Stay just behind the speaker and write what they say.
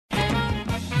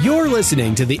You're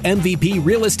listening to the MVP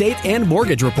Real Estate and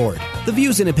Mortgage Report. The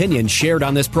views and opinions shared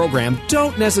on this program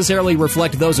don't necessarily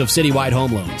reflect those of Citywide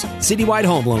Home Loans. Citywide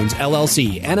Home Loans,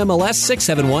 LLC, NMLS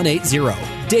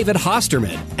 67180. David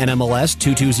Hosterman, NMLS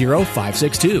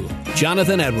 220562.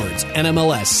 Jonathan Edwards,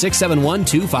 NMLS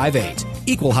 671258.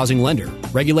 Equal housing lender.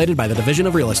 Regulated by the Division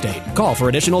of Real Estate. Call for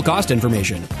additional cost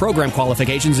information. Program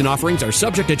qualifications and offerings are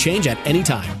subject to change at any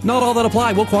time. Not all that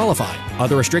apply will qualify.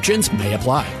 Other restrictions may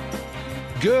apply.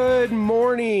 Good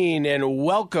morning and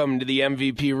welcome to the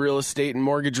MVP Real Estate and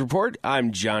Mortgage Report.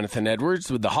 I'm Jonathan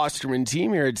Edwards with the Hosterman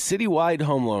team here at Citywide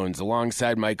Home Loans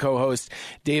alongside my co-host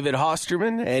David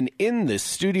Hosterman. And in the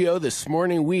studio this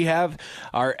morning we have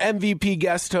our MVP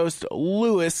guest host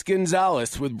Luis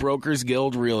Gonzalez with Brokers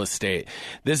Guild Real Estate.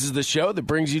 This is the show that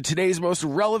brings you today's most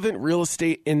relevant real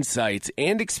estate insights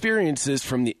and experiences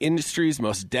from the industry's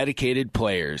most dedicated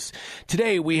players.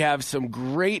 Today we have some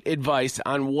great advice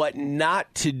on what not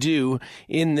to do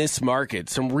in this market.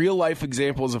 Some real life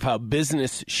examples of how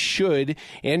business should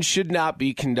and should not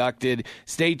be conducted.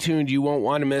 Stay tuned. You won't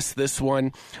want to miss this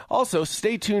one. Also,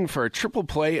 stay tuned for a triple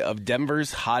play of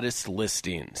Denver's hottest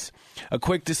listings. A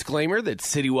quick disclaimer that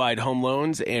Citywide Home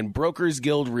Loans and Brokers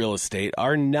Guild Real Estate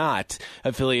are not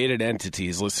affiliated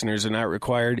entities. Listeners are not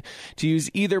required to use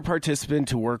either participant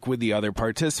to work with the other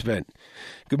participant.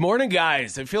 Good morning,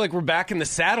 guys. I feel like we're back in the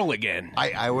saddle again.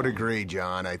 I would agree,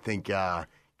 John. I think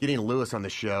getting Luis on the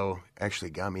show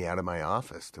actually got me out of my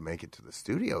office to make it to the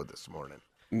studio this morning.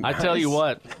 I tell you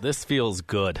what, this feels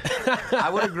good. I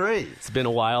would agree. It's been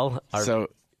a while. So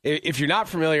if you're not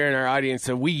familiar in our audience,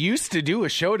 so we used to do a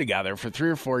show together for 3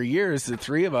 or 4 years. The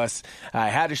three of us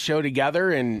had a show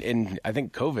together, and I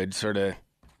think COVID sort of...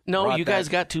 No, you guys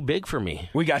got too big for me.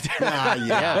 We got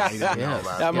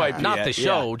that might be not it. the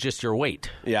show, just your weight.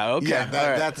 Yeah, okay. Yeah,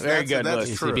 That's very good.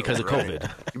 That's true, because of right?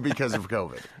 COVID. Because of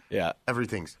COVID. Yeah.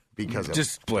 Everything's because of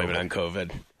Just blame COVID. it on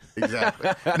COVID. Exactly.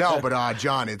 No, but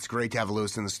John, it's great to have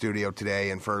Luis in the studio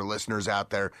today. And for listeners out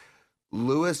there,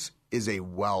 Luis is a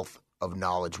wealth of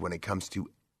knowledge when it comes to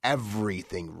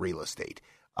everything real estate.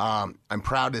 I'm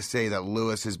proud to say that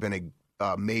Luis has been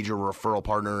a major referral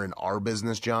partner in our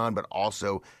business, John, but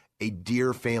also a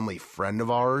dear family friend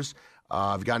of ours.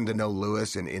 I've gotten to know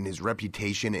Luis, and his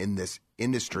reputation in this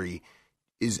industry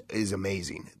is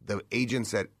amazing. The agents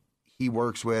that he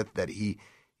works with, that he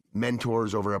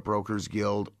mentors over at Brokers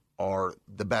Guild, are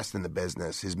the best in the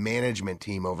business. His management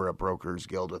team over at Brokers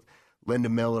Guild with Linda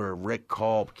Miller, Rick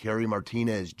Culp, Kerry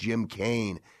Martinez, Jim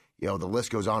Kane, the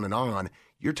list goes on and on.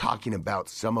 You're talking about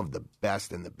some of the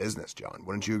best in the business, John.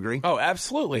 Wouldn't you agree? Oh,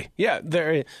 absolutely. Yeah,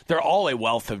 they're all a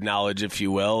wealth of knowledge, if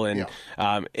you will. And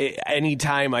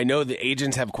anytime I know the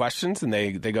agents have questions and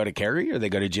they go to Kerry or they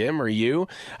go to Jim or you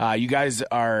guys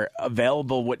are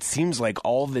available what seems like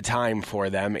all the time for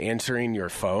them, answering your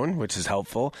phone, which is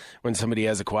helpful when somebody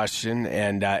has a question,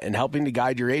 and helping to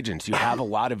guide your agents. You have a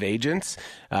lot of agents,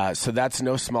 so that's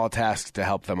no small task to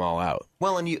help them all out.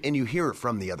 Well, and you hear it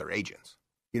from the other agents.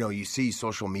 You see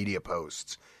social media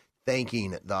posts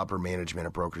thanking the upper management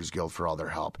at Brokers Guild for all their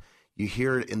help. You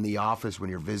hear it in the office when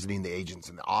you're visiting the agents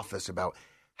in the office about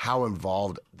how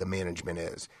involved the management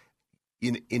is.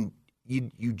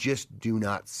 You just do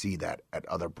not see that at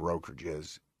other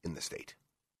brokerages in the state.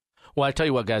 Well, I tell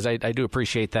you what, guys, I do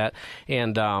appreciate that.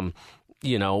 And,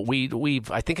 we've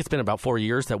I think it's been about 4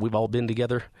 years that we've all been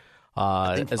together.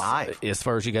 I think 5. As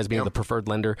far as you guys being the preferred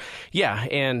lender. Yeah,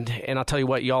 and I'll tell you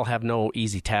what, y'all have no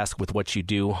easy task with what you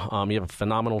do. You have a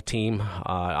phenomenal team.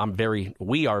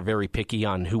 We are very picky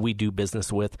on who we do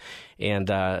business with. And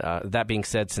that being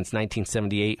said, since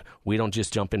 1978, we don't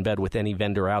just jump in bed with any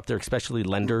vendor out there, especially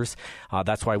lenders.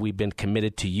 That's why we've been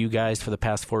committed to you guys for the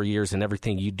past 4 years and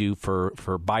everything you do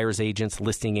for buyers agents,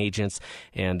 listing agents,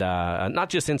 and not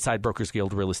just inside Brokers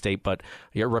Guild Real Estate, but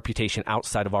your reputation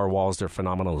outside of our walls are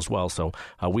phenomenal as well. So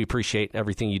we appreciate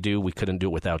everything you do. We couldn't do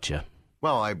it without you.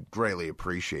 Well, I greatly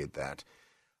appreciate that.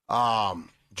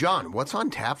 John, what's on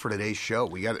tap for today's show?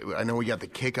 I know we got the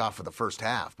kickoff of the first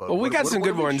half, but we got some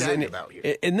good ones,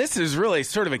 and this is really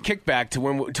sort of a kickback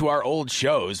to our old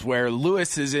shows where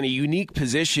Luis is in a unique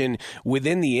position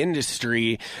within the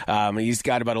industry. He's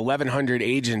got about 1,100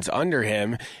 agents under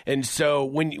him, and so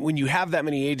when you have that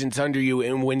many agents under you,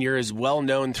 and when you're as well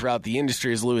known throughout the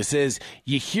industry as Luis is,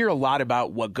 you hear a lot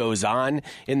about what goes on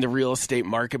in the real estate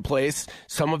marketplace.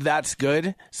 Some of that's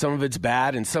good, some of it's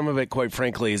bad, and some of it, quite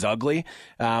frankly, is ugly.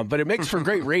 But it makes for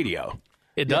great radio.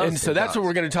 It does. And so that's what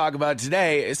we're going to talk about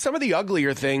today, is some of the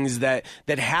uglier things that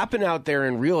happen out there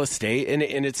in real estate.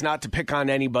 And it's not to pick on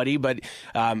anybody, but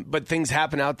things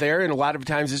happen out there. And a lot of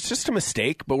times it's just a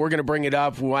mistake, but we're going to bring it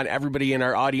up. We want everybody in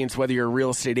our audience, whether you're a real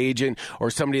estate agent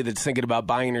or somebody that's thinking about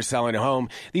buying or selling a home,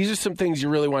 these are some things you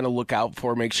really want to look out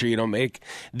for. Make sure you don't make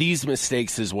these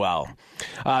mistakes as well.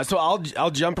 So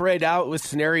I'll jump right out with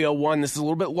scenario one. This is a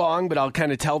little bit long, but I'll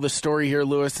kind of tell the story here,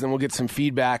 Lewis, and then we'll get some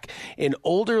feedback. An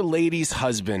older lady's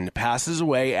husband passes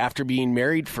away after being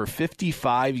married for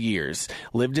 55 years,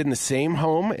 lived in the same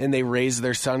home, and they raised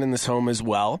their son in this home as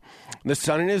well. The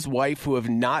son and his wife, who have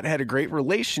not had a great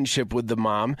relationship with the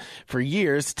mom for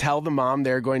years, tell the mom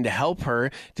they're going to help her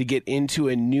to get into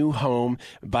a new home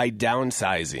by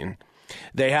downsizing.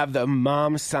 They have the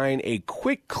mom sign a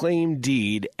quitclaim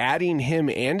deed, adding him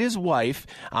and his wife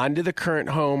onto the current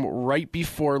home right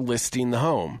before listing the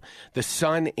home. The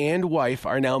son and wife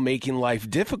are now making life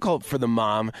difficult for the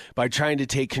mom by trying to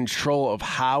take control of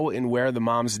how and where the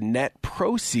mom's net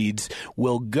proceeds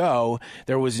will go.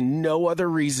 There was no other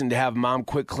reason to have mom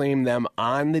quitclaim them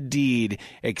on the deed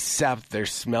except they're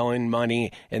smelling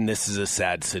money, and this is a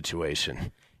sad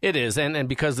situation. It is, and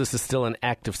because this is still an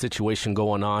active situation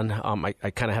going on, I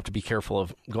kind of have to be careful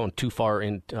of going too far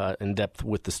in depth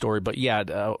with the story. But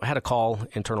yeah, I had a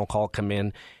internal call come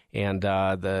in, and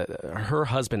her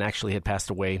husband actually had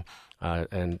passed away,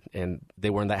 and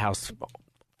they were in that house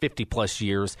 50 plus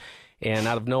years. And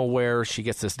out of nowhere, she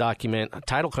gets this document. A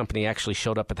title company actually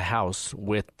showed up at the house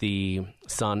with the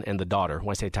son and the daughter.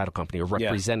 When I say title company, a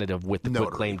representative with the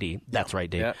quitclaim deed. That's right,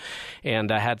 Dave. Yeah.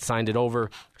 And I had signed it over.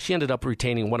 She ended up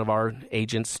retaining one of our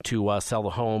agents to sell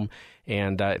the home,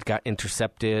 and it got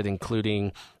intercepted,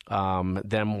 including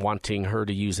them wanting her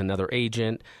to use another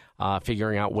agent,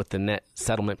 figuring out what the net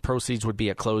settlement proceeds would be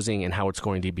at closing and how it's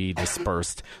going to be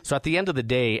dispersed. So at the end of the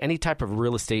day, any type of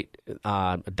real estate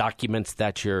documents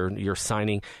that you're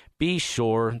signing, be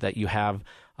sure that you have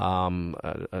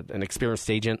an experienced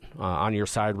agent on your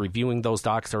side reviewing those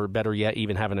docs, or better yet,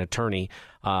 even have an attorney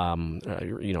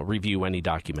review any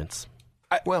documents.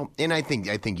 And I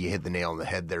think you hit the nail on the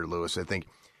head there, Lewis. I think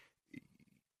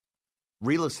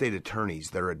real estate attorneys,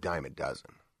 they're a dime a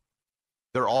dozen.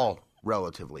 They're all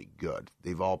relatively good.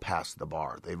 They've all passed the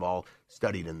bar. They've all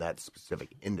studied in that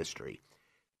specific industry.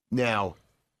 Now,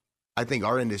 I think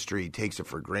our industry takes it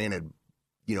for granted,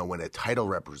 when a title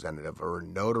representative or a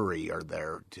notary are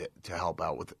there to help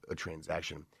out with a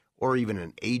transaction, or even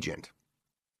an agent.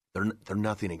 They're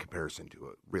nothing in comparison to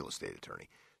a real estate attorney.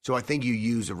 So I think you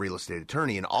use a real estate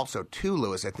attorney. And also, too,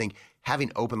 Lewis, I think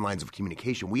having open lines of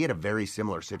communication. We had a very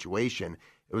similar situation.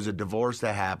 It was a divorce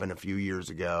that happened a few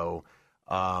years ago.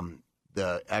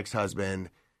 The ex-husband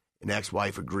and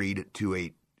ex-wife agreed to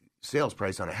a sales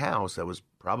price on a house that was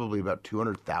probably about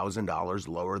 $200,000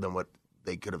 lower than what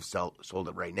they could have sold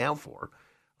it right now for.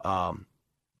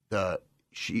 The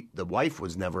wife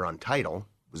was never on title,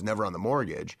 was never on the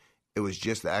mortgage. It was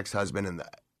just the ex-husband and the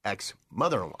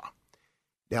ex-mother-in-law.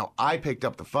 Now, I picked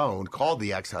up the phone, called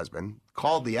the ex-husband,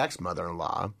 called the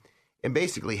ex-mother-in-law, and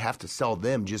basically have to sell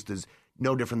them just as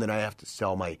no different than I have to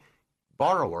sell my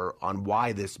borrower on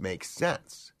why this makes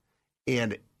sense.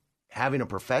 And having a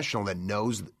professional that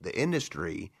knows the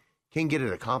industry can get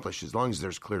it accomplished as long as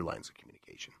there's clear lines of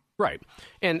communication. Right.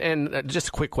 And just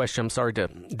a quick question. I'm sorry to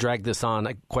drag this on.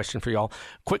 A question for y'all.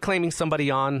 Quitclaiming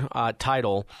somebody on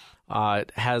title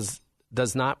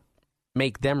does not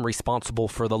make them responsible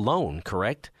for the loan,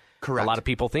 correct? Correct. A lot of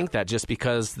people think that just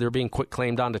because they're being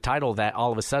quitclaimed onto title, that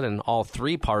all of a sudden all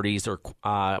three parties are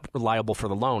liable for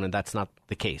the loan, and that's not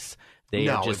the case. They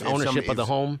are just ownership of the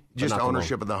home. Just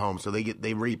ownership of the home. So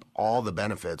they reap all the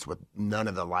benefits with none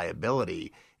of the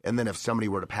liability. And then if somebody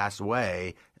were to pass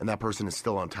away and that person is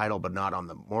still on title but not on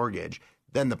the mortgage,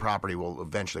 then the property will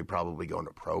eventually probably go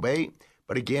into probate.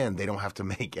 But again, they don't have to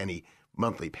make any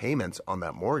monthly payments on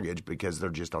that mortgage because they're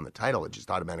just on the title. It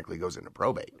just automatically goes into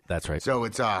probate. That's right. So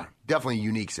it's definitely a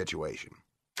unique situation.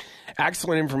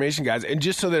 Excellent information, guys. And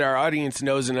just so that our audience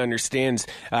knows and understands,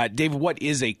 Dave, what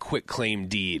is a quitclaim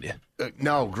deed?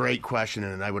 No, great question,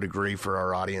 and I would agree for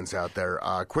our audience out there.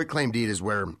 Quitclaim deed is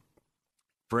where,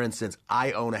 for instance,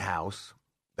 I own a house.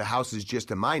 The house is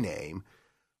just in my name,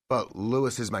 but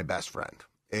Lewis is my best friend.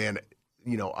 And,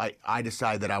 I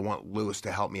decide that I want Lewis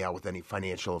to help me out with any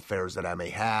financial affairs that I may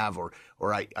have, or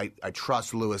I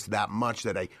trust Lewis that much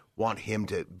that I want him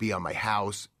to be on my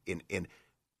house in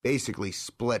basically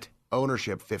split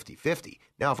ownership 50-50.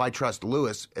 Now, if I trust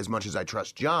Lewis as much as I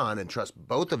trust John and trust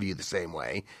both of you the same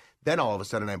way, then all of a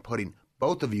sudden I'm putting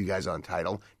both of you guys on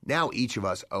title. Now each of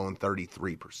us own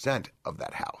 33% of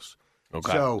that house.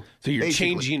 Okay. So you're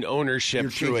changing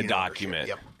ownership through a document.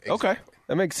 Yep, Okay. exactly.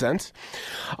 that makes sense.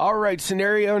 All right,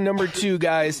 scenario number 2,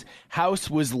 guys. House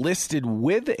was listed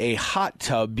with a hot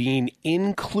tub being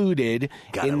included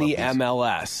in the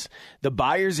MLS. The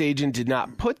buyer's agent did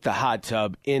not put the hot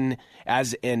tub in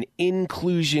as an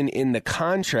inclusion in the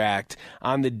contract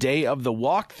on the day of the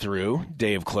walkthrough,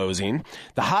 day of closing.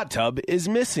 The hot tub is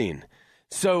missing.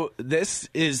 So this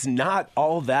is not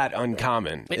all that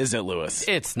uncommon, is it, Lewis?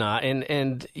 It's not,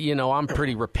 and you know, I'm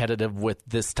pretty repetitive with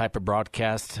this type of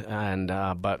broadcast,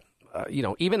 but you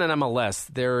know, even in MLS,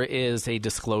 there is a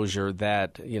disclosure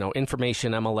that, you know,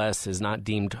 information MLS is not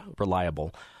deemed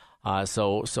reliable.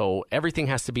 So everything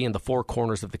has to be in the 4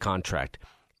 corners of the contract.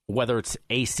 Whether it's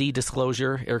AC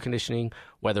disclosure, air conditioning,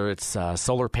 whether it's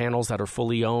solar panels that are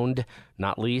fully owned,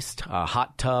 not leased,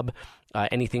 hot tub.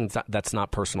 Anything that's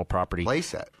not personal property.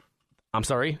 Playset. I'm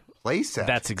sorry? Playset.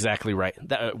 That's exactly right.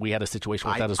 We had a situation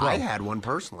with that as well. I had one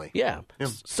personally. Yeah.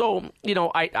 So, you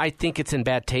know, I think it's in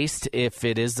bad taste if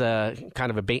it is a kind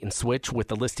of a bait and switch with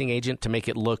the listing agent to make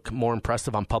it look more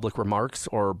impressive on public remarks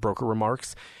or broker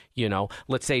remarks. You know,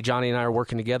 let's say Johnny and I are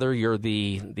working together. You're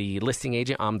the listing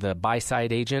agent. I'm the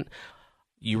buy-side agent.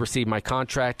 You receive my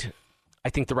contract. I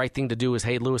think the right thing to do is,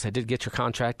 hey, Lewis, I did get your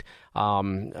contract.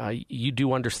 You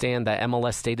do understand that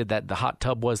MLS stated that the hot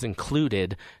tub was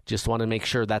included. Just want to make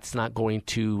sure that's not going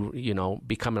to, you know,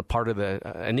 become a part of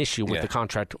an issue with the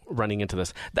contract running into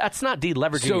this. That's not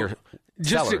deleveraging your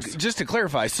sellers. Just to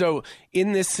clarify, so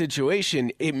in this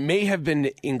situation, it may have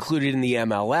been included in the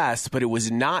MLS, but it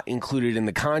was not included in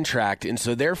the contract. And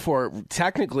so therefore,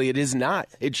 technically,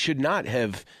 it should not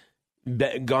have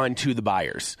gone to the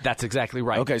buyers. That's exactly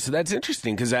right. Okay, so that's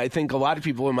interesting because I think a lot of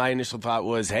people, in my initial thought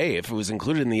was, hey, if it was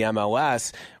included in the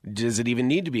MLS, does it even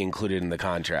need to be included in the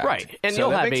contract? Right, and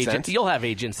so you'll have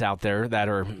agents out there that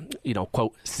are, you know,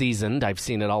 quote, seasoned. I've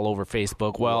seen it all over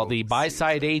Facebook. Well, the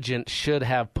buy-side agent should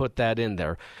have put that in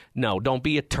there. No, don't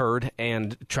be a turd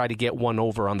and try to get one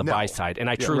over on the buy side. And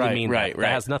I truly mean that.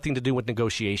 That has nothing to do with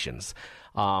negotiations.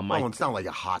 It's not like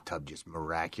a hot tub just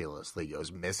miraculously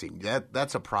goes missing.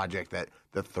 That's a project that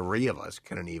the 3 of us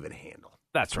couldn't even handle.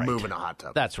 That's right. Moving a hot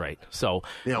tub. That's right. So,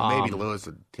 you know, maybe Lewis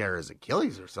would tear his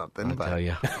Achilles or something. I'll tell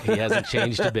you, he hasn't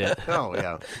changed a bit. Oh,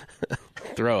 yeah.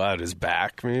 Throw out his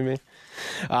back, maybe.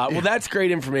 Well, that's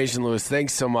great information, Lewis.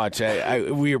 Thanks so much.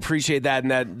 We appreciate that,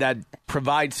 and that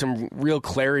provides some real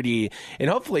clarity. And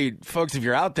hopefully, folks, if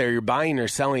you're out there, you're buying or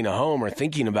selling a home or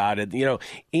thinking about it, you know,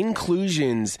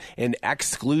 inclusions and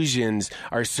exclusions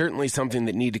are certainly something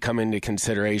that need to come into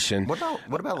consideration. What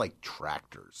about like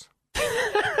tractors?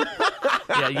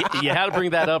 Yeah, you had to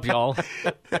bring that up, y'all.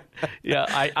 Yeah,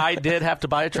 I did have to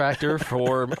buy a tractor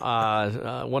for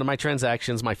one of my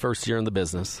transactions, my first year in the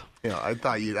business. Yeah, I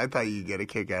thought you'd get a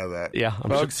kick out of that. Yeah,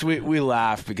 folks, we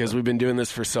laugh because we've been doing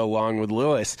this for so long with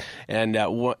Lewis, and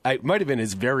it might have been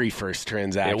his very first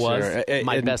transaction. It was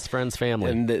my best friend's family,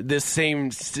 and this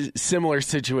same similar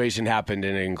situation happened,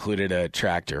 and it included a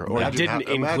tractor, or it didn't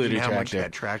include a tractor. How much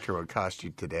that tractor would cost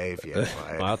you today if you had to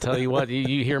buy it. Well, I'll tell you what.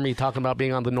 You hear me talking about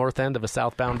being on the north end of a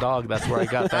southbound dog. That's where I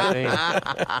got that name.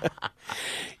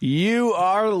 You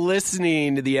are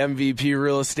listening to the MVP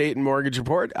Real Estate and Mortgage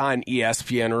Report on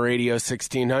ESPN Radio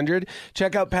 1600.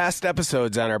 Check out past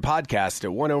episodes on our podcast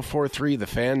at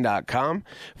 1043thefan.com.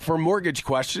 For mortgage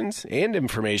questions and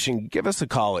information, give us a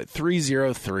call at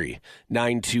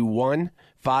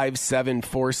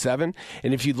 303-921-5747.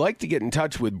 And if you'd like to get in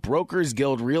touch with Brokers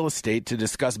Guild Real Estate to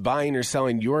discuss buying or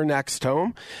selling your next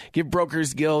home, give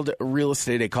Brokers Guild Real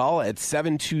Estate a call at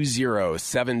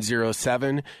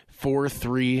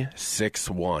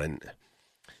 720-707-4361.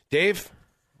 Dave,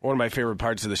 one of my favorite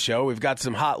parts of the show. We've got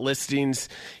some hot listings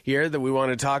here that we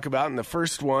want to talk about. And the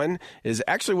first one is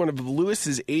actually one of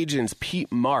Lewis's agents,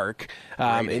 Pete Mark.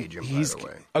 He's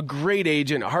a great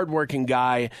agent, a hardworking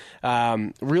guy,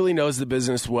 really knows the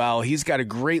business well. He's got a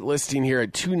great listing here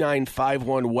at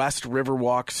 2951 West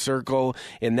Riverwalk Circle,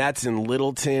 and that's in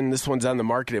Littleton. This one's on the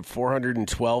market at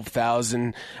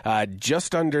 $412,000,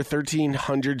 just under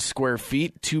 1,300 square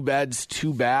feet, 2 beds,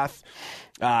 2 bath.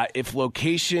 If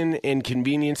location and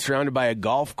convenience surrounded by a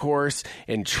golf course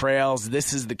and trails,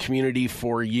 this is the community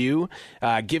for you.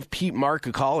 Give Pete Mark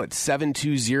a call at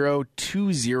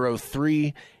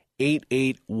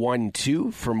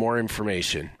 720-203-8812 for more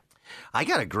information. I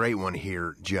got a great one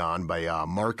here, John, by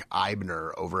Mark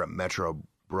Eibner over at Metro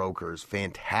Brokers.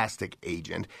 Fantastic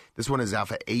agent. This one is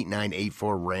off at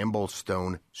 8984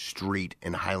 Ramblestone Street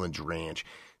in Highlands Ranch.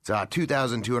 It's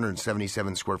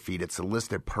 2,277 square feet. It's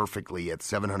listed perfectly at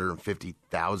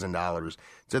 $750,000.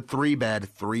 It's a 3-bed,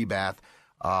 3-bath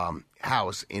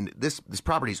house. And this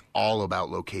property is all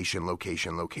about location.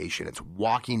 It's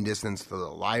walking distance to the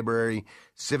library,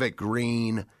 Civic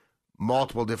Green,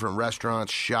 multiple different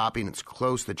restaurants, shopping. It's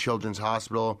close to Children's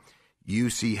Hospital,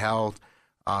 UC Health.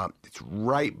 It's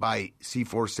right by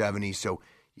C470. So,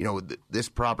 this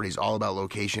property is all about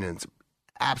location, and it's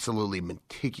absolutely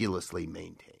meticulously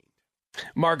maintained.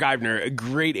 Mark Eibner, a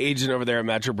great agent over there at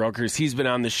Metro Brokers. He's been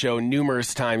on the show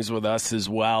numerous times with us as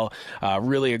well.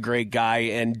 Really a great guy.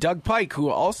 And Doug Pike, who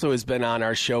also has been on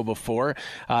our show before.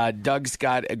 Doug's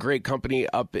got a great company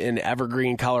up in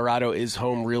Evergreen, Colorado, Is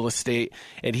Home Real Estate.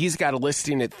 And he's got a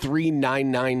listing at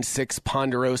 3996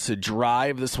 Ponderosa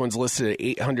Drive. This one's listed at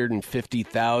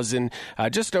 $850,000.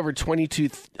 Just over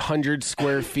 2,200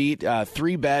 square feet.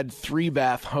 3-bed,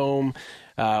 3-bath home.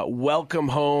 Welcome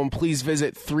home. Please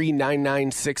visit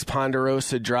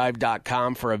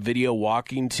 3996ponderosadrive.com for a video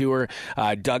walking tour.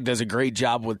 Doug does a great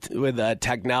job with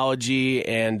technology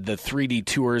and the 3D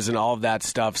tours and all of that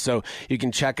stuff. So you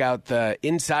can check out the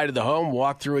inside of the home,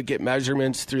 walk through it, get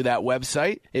measurements through that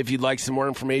website. If you'd like some more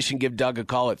information, give Doug a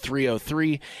call at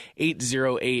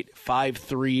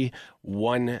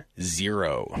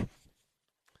 303-808-5310.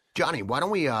 Johnny, why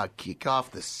don't we kick off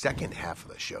the second half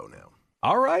of the show now?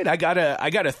 All right, I got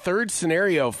a third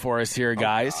scenario for us here,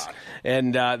 guys,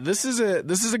 and this is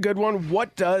a good one.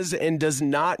 What does and does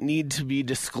not need to be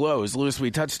disclosed? Lewis,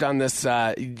 we touched on this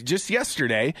just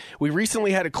yesterday. We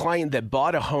recently had a client that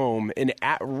bought a home, and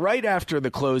right after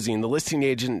the closing, the listing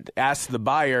agent asked the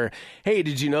buyer, "Hey,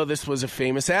 did you know this was a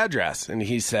famous address?" And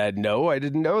he said, "No, I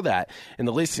didn't know that." And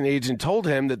the listing agent told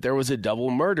him that there was a double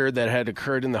murder that had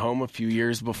occurred in the home a few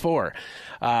years before.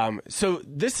 So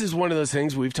this is one of those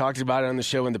things we've talked about on the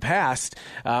show in the past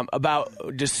about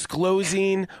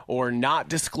disclosing or not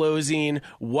disclosing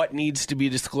what needs to be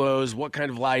disclosed, what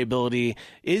kind of liability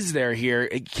is there here.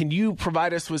 Can you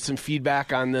provide us with some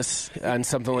feedback on this, on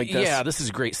something like this? Yeah, this is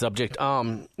a great subject.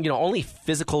 Only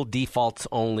physical defaults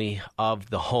only of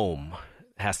the home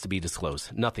has to be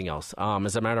disclosed, nothing else.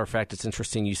 As a matter of fact, it's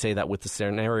interesting you say that with the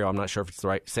scenario. I'm not sure if it's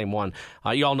the same one.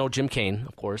 You all know Jim Kane,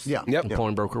 of course. Yeah.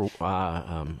 Component broker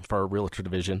for our realtor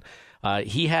division.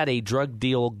 He had a drug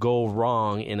deal go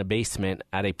wrong in a basement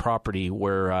at a property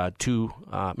where 2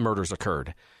 murders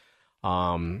occurred.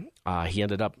 He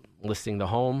ended up listing the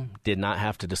home, did not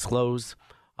have to disclose,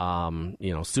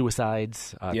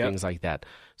 suicides, things like that.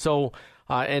 So,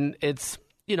 and it's,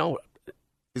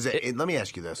 let me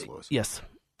ask you this, Lewis. Yes.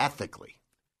 Ethically.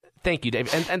 Thank you,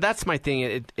 Dave. And that's my thing.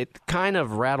 It kind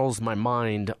of rattles my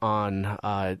mind on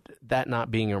that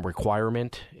not being a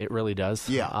requirement. It really does.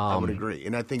 Yeah, I would agree.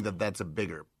 And I think that that's a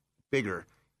bigger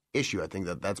issue. I think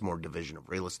that that's more Division of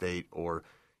Real Estate or,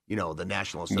 the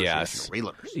National Association of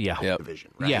Realtors division,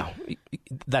 right? Yeah,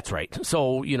 that's right.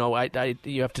 So, you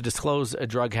have to disclose a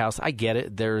drug house. I get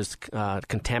it. There's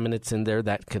contaminants in there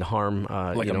that could harm.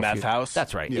 Like a meth house?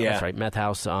 That's right. Yeah. That's right. Meth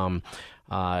house. So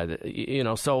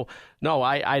no,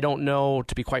 I don't know,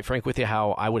 to be quite frank with you,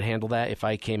 how I would handle that if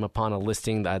I came upon a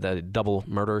listing that a double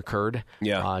murder occurred.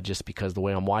 Yeah. Just because the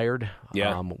way I'm wired.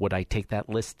 Yeah. Would I take that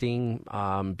listing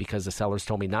because the sellers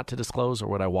told me not to disclose, or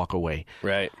would I walk away?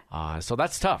 Right. So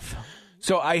that's tough.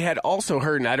 So I had also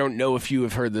heard, and I don't know if you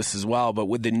have heard this as well, but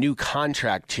with the new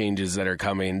contract changes that are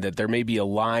coming, that there may be a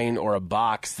line or a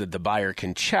box that the buyer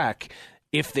can check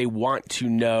if they want to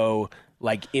know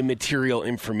like immaterial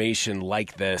information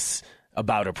like this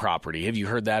about a property. Have you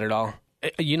heard that at all?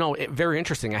 Very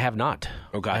interesting. I have not.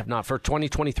 Okay. I have not. For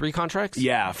 2023 contracts?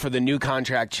 Yeah, for the new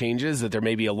contract changes, that there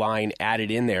may be a line added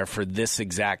in there for this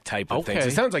exact type of thing. So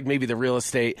it sounds like maybe the Real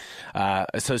Estate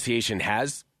Association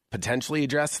has potentially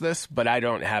addressed this, but I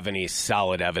don't have any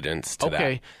solid evidence to that.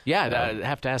 Okay. Yeah, I'd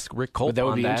have to ask Rick Culp on that. That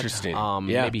would be interesting.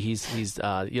 Maybe he's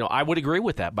I would agree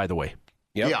with that, by the way.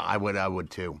 Yep. Yeah, I would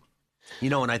too.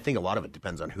 And I think a lot of it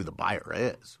depends on who the buyer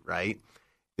is, right?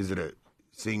 Is it a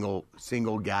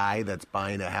single guy that's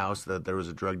buying a house that there was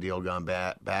a drug deal gone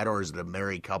bad, or is it a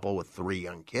married couple with 3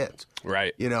 young kids?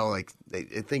 Right. I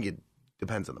think it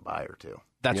depends on the buyer too.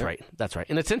 That's right. That's right.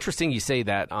 And it's interesting you say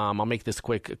that. I'll make this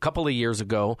quick. A couple of years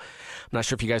ago, I'm not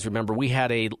sure if you guys remember, we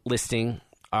had a listing.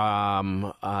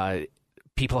 People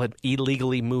had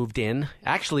illegally moved in.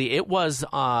 Actually, it was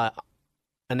a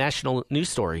national news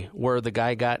story where the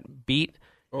guy got beat.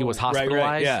 He was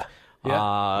hospitalized in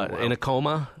a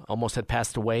coma, almost had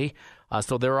passed away.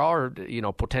 So there are,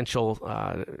 potential,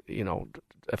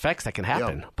 effects that can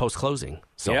happen post-closing.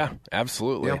 So. Yeah,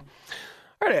 absolutely. Yeah.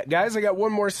 All right, guys, I got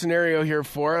one more scenario here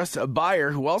for us. A buyer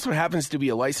who also happens to be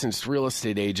a licensed real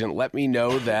estate agent let me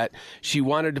know that she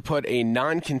wanted to put a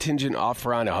non-contingent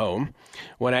offer on a home.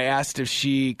 When I asked if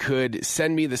she could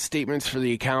send me the statements for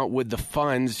the account with the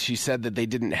funds, she said that they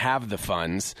didn't have the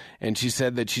funds, and she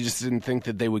said that she just didn't think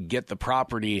that they would get the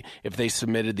property if they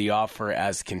submitted the offer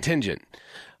as contingent.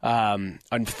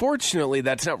 Unfortunately,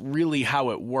 that's not really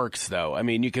how it works, though. I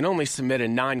mean, you can only submit a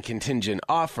non-contingent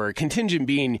offer. Contingent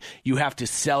being you have to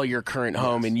sell your current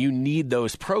home and you need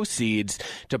those proceeds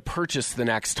to purchase the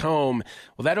next home.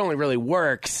 Well, that only really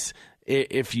works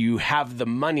if you have the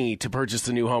money to purchase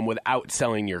a new home without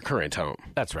selling your current home.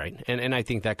 That's right. And I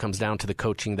think that comes down to the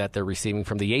coaching that they're receiving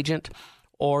from the agent,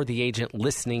 or the agent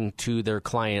listening to their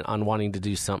client on wanting to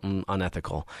do something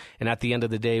unethical. And at the end of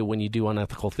the day, when you do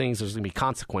unethical things, there's going to be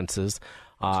consequences.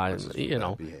 Bad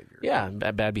behavior. Yeah,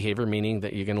 bad behavior, meaning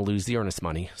that you're going to lose the earnest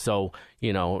money. So,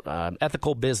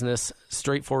 ethical business,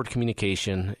 straightforward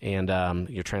communication, and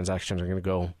your transactions are going to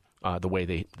go the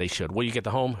way they should. Will you get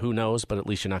the home? Who knows? But at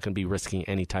least you're not going to be risking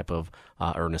any type of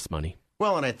earnest money.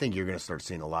 Well, and I think you're going to start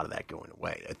seeing a lot of that going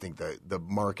away. I think the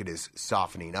market is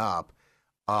softening up.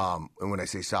 And when I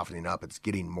say softening up, it's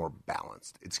getting more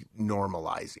balanced. It's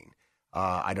normalizing.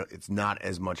 It's not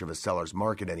as much of a seller's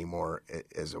market anymore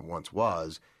as it once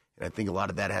was. And I think a lot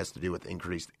of that has to do with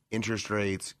increased interest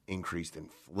rates, increased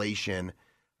inflation,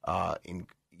 more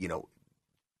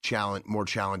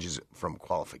challenges from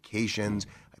qualifications.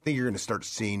 I think you're going to start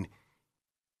seeing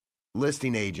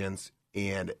listing agents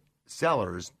and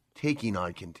sellers taking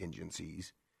on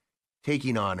contingencies,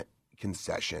 taking on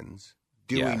concessions,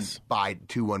 doing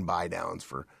 2-1 buy downs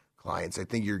for clients. I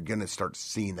think you're going to start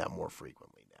seeing that more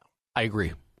frequently now. I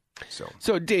agree.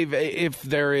 So Dave, if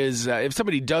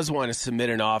somebody does want to submit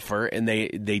an offer and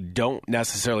they don't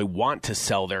necessarily want to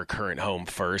sell their current home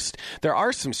first, there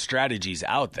are some strategies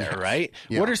out there, right?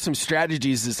 Yeah. What are some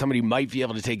strategies that somebody might be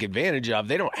able to take advantage of?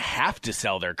 They don't have to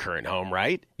sell their current home,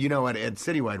 right? At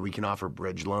Citywide, we can offer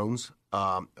bridge loans.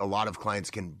 A lot of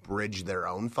clients can bridge their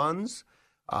own funds.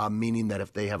 Meaning that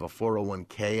if they have a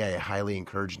 401k, I highly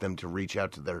encourage them to reach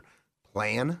out to their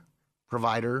plan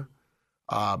provider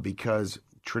because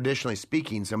traditionally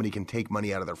speaking, somebody can take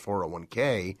money out of their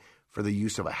 401k for the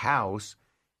use of a house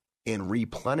and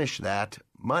replenish that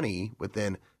money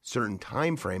within a certain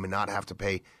time frame and not have to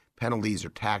pay penalties or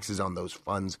taxes on those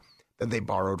funds that they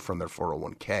borrowed from their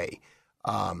 401k.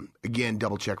 Again,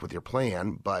 double check with your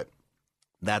plan, but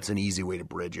that's an easy way to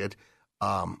bridge it.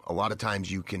 A lot of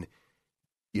times you can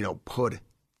put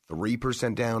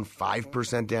 3% down,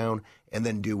 5% down, and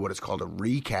then do what is called a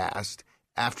recast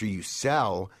after you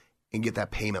sell and get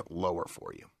that payment lower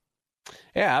for you.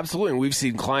 Yeah, absolutely. And we've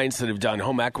seen clients that have done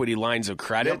home equity lines of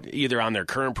credit, either on their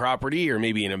current property or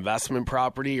maybe an investment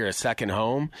property or a second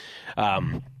home.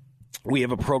 We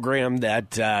have a program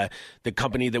that the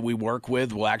company that we work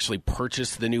with will actually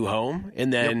purchase the new home,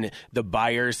 and then the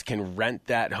buyers can rent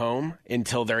that home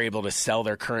until they're able to sell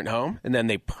their current home, and then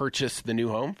they purchase the new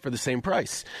home for the same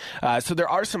price. So there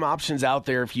are some options out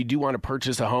there if you do want to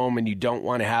purchase a home and you don't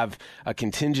want to have a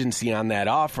contingency on that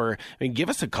offer. I mean, give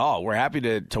us a call. We're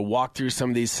happy to walk through some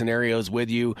of these scenarios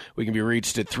with you. We can be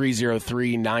reached at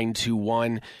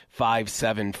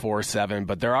 303-921-5747,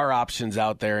 but there are options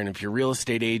out there, and if your real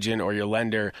estate agent or your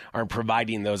lender aren't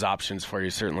providing those options for you,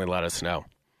 certainly let us know.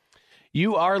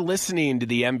 You are listening to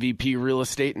the MVP Real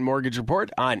Estate and Mortgage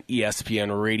Report on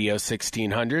ESPN Radio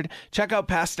 1600. Check out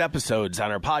past episodes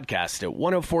on our podcast at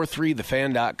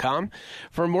 1043thefan.com.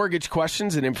 For mortgage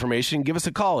questions and information, give us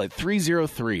a call at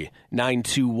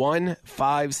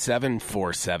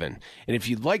 303-921-5747. And if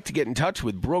you'd like to get in touch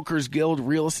with Brokers Guild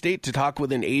Real Estate to talk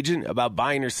with an agent about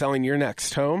buying or selling your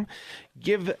next home,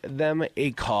 give them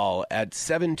a call at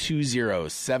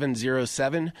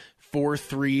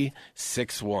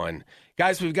 720-707-4361.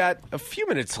 Guys, we've got a few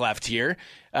minutes left here.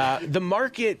 The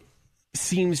market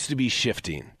seems to be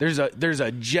shifting. There's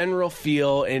a general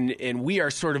feel, and we are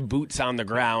sort of boots on the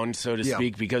ground, so to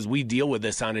speak, because we deal with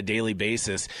this on a daily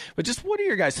basis. But just what are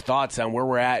your guys' thoughts on where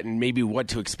we're at and maybe what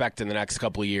to expect in the next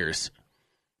couple of years?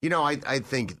 I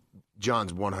think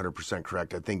John's 100%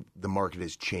 correct. I think the market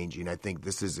is changing. I think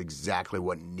this is exactly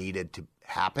what needed to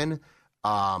happen.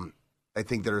 I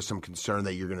think there is some concern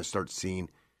that you're going to start seeing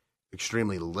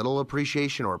extremely little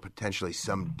appreciation or potentially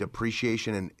some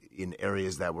depreciation in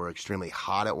areas that were extremely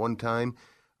hot at one time.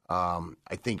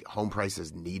 I think home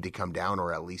prices need to come down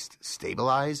or at least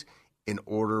stabilize in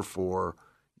order for,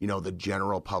 the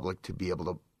general public to be able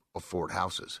to afford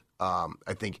houses.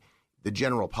 I think the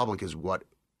general public is what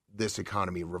this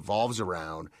economy revolves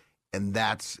around, and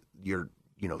that's your,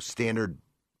 standard,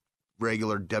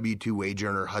 regular W-2 wage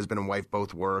earner, husband and wife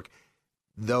both work.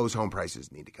 Those home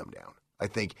prices need to come down. I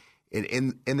think,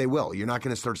 and they will. You're not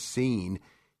going to start seeing,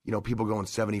 people going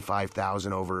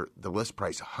 $75,000 over the list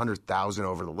price, $100,000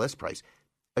 over the list price.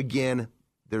 Again,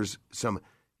 there's some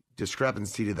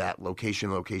discrepancy to that location,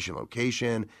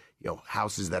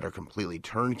 houses that are completely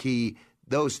turnkey.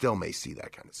 Those still may see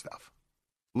that kind of stuff.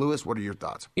 Lewis, what are your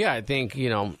thoughts? Yeah, I think,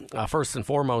 first and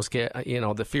foremost,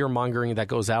 the fear-mongering that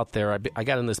goes out there. I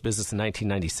got in this business in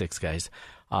 1996, guys.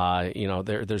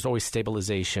 There's always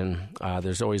stabilization.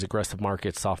 There's always aggressive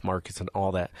markets, soft markets, and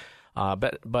all that.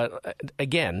 But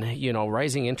again,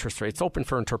 rising interest rates, open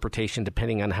for interpretation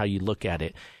depending on how you look at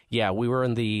it. Yeah, we're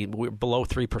below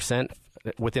 3%.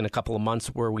 Within a couple of months,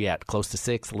 where are we at? Close to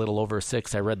 6, a little over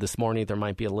 6. I read this morning there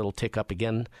might be a little tick up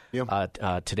again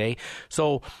today.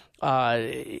 So,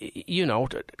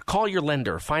 call your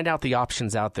lender. Find out the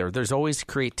options out there. There's always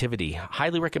creativity.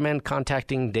 Highly recommend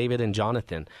contacting David and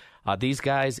Jonathan. These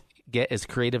guys get as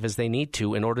creative as they need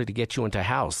to in order to get you into a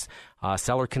house.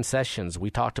 Seller concessions, we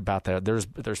talked about that.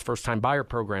 There's first-time buyer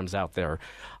programs out there.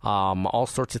 All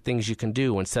sorts of things you can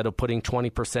do. Instead of putting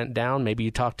 20% down, maybe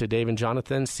you talk to Dave and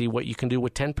Jonathan, see what you can do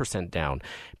with 10% down.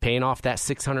 Paying off that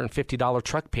 $650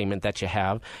 truck payment that you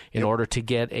have in order to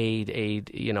get a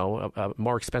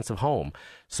more expensive home.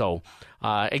 So,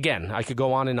 again, I could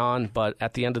go on, but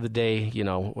at the end of the day,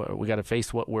 we got to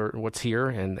face what's here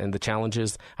and the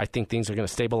challenges. I think things are going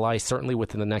to stabilize certainly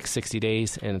within the next 60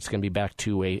 days, and it's going to be back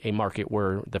to a market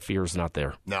where the fear is not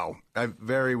there. No,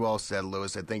 very well said,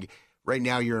 Lewis. I think right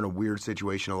now you're in a weird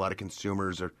situation. A lot of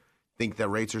consumers think that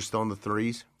rates are still in the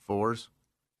 3s, 4s,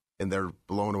 and they're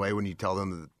blown away when you tell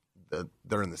them that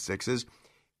they're in the 6s.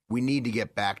 We need to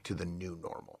get back to the new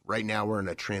normal. Right now we're in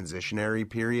a transitionary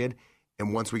period,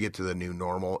 and once we get to the new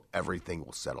normal, everything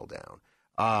will settle down.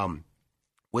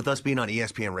 With us being on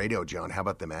ESPN Radio, John, how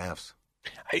about the Mavs?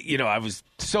 I was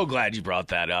so glad you brought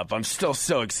that up. I'm still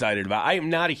so excited about it. I am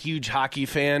not a huge hockey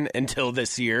fan until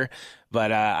this year,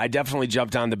 but I definitely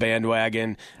jumped on the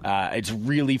bandwagon. It's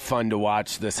really fun to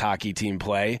watch this hockey team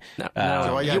play.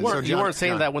 You weren't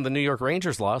saying that when the New York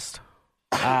Rangers lost.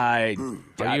 My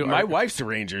wife's a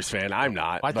Rangers fan. I'm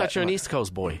not. I thought you're an East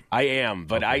Coast boy. I am,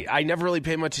 but okay. I never really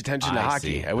paid much attention to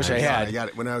hockey. I wish I had. I got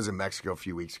it when I was in Mexico a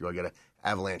few weeks ago. I got an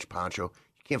Avalanche poncho.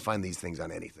 Can't find these things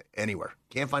on anywhere.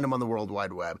 Can't find them on the World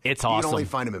Wide Web. It's awesome. You can only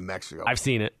find them in Mexico. I've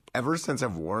seen it. Ever since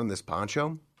I've worn this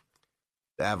poncho,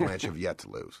 the Avalanche have yet to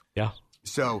lose. Yeah.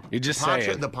 So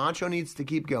the poncho needs to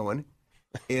keep going.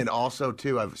 And also,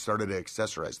 too, I've started to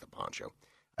accessorize the poncho.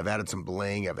 I've added some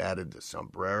bling. I've added the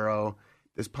sombrero.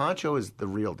 This poncho is the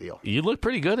real deal. You look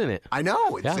pretty good in it. I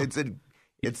know.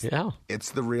 It's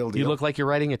the real deal. You look like you're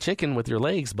riding a chicken with your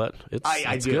legs, but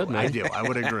it's good, man. I do. I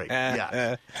would agree.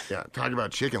 Yeah. Talking about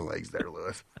chicken legs there,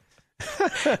 Lewis.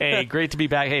 Hey, great to be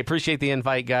back. Hey, appreciate the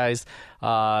invite, guys.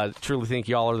 Truly think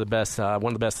y'all are the best, one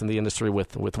of the best in the industry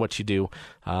with what you do,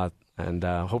 and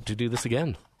hope to do this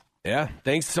again. Yeah,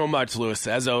 thanks so much, Lewis,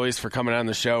 as always, for coming on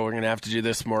the show. We're going to have to do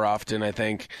this more often, I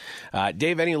think.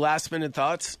 Dave, any last-minute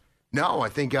thoughts? No, I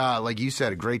think, like you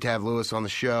said, great to have Lewis on the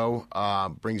show.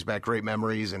 Brings back great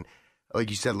memories. And like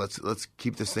you said, let's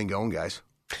keep this thing going, guys.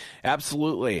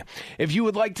 Absolutely. If you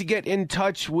would like to get in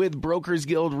touch with Brokers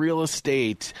Guild Real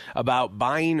Estate about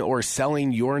buying or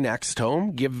selling your next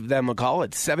home, give them a call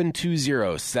at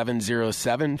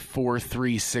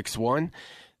 720-707-4361.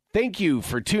 Thank you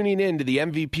for tuning in to the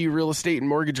MVP Real Estate and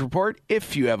Mortgage Report.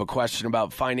 If you have a question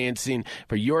about financing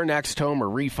for your next home or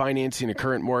refinancing a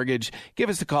current mortgage, give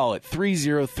us a call at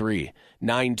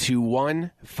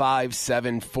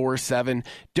 303-921-5747.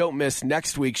 Don't miss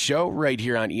next week's show right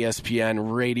here on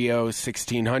ESPN Radio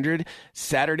 1600.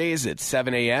 Saturdays at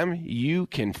 7 a.m. You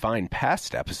can find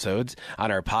past episodes on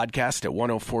our podcast at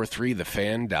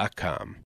 1043thefan.com.